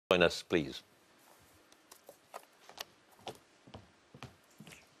Join us, please.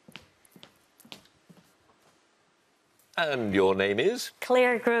 And your name is?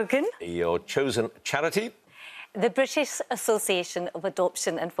 Clare Grogan. Your chosen charity? The British Association of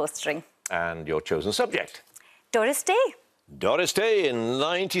Adoption and Fostering. And your chosen subject? Doris Day. Doris Day in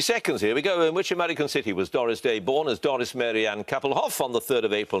 90 seconds. Here we go. In which American city was Doris Day born as Doris Mary Ann Kappelhoff on the 3rd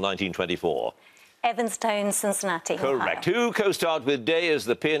of April 1924? Evanstown, Cincinnati, Correct. Ohio. Who co-starred with Day as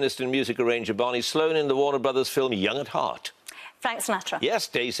the pianist and music arranger Barney Sloane in the Warner Brothers film Young at Heart? Frank Sinatra. Yes,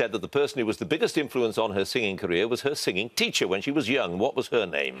 Day said that the person who was the biggest influence on her singing career was her singing teacher when she was young. What was her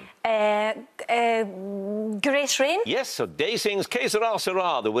name? Grace Rain. Yes, so Day sings Que Sera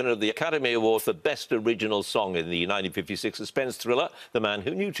Sera, the winner of the Academy Award for Best Original Song in the 1956 suspense thriller The Man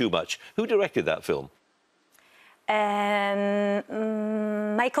Who Knew Too Much. Who directed that film?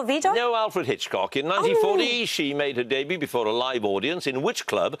 Michael Vidor. No, Alfred Hitchcock. In 1940, she made her debut before a live audience in which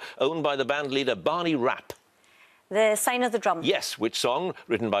club owned by the band leader Barney Rapp? The Sign of the Drum. Yes, which song,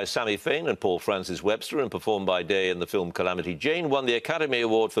 written by Sammy Fain and Paul Francis Webster and performed by Day in the film Calamity Jane, won the Academy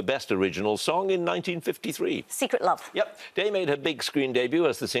Award for Best Original Song in 1953? Secret Love. Yep. Day made her big screen debut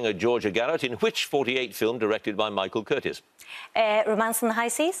as the singer Georgia Garrett in which 48 film directed by Michael Curtis? Romance in the High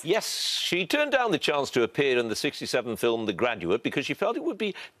Seas. Yes, she turned down the chance to appear in the 1967 film The Graduate because she felt it would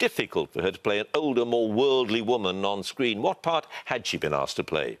be difficult for her to play an older, more worldly woman on screen. What part had she been asked to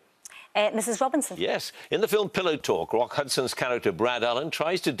play? Mrs. Robinson. Yes. In the film Pillow Talk, Rock Hudson's character Brad Allen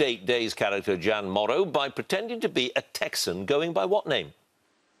tries to date Day's character Jan Morrow by pretending to be a Texan going by what name?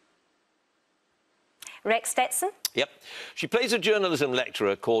 Rex Stetson. Yep. She plays a journalism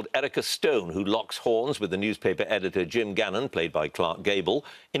lecturer called Erica Stone who locks horns with the newspaper editor Jim Gannon, played by Clark Gable,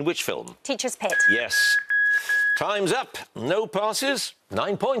 in which film? Teacher's Pet. Yes. Time's up. No passes.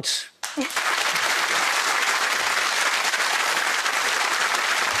 9 points.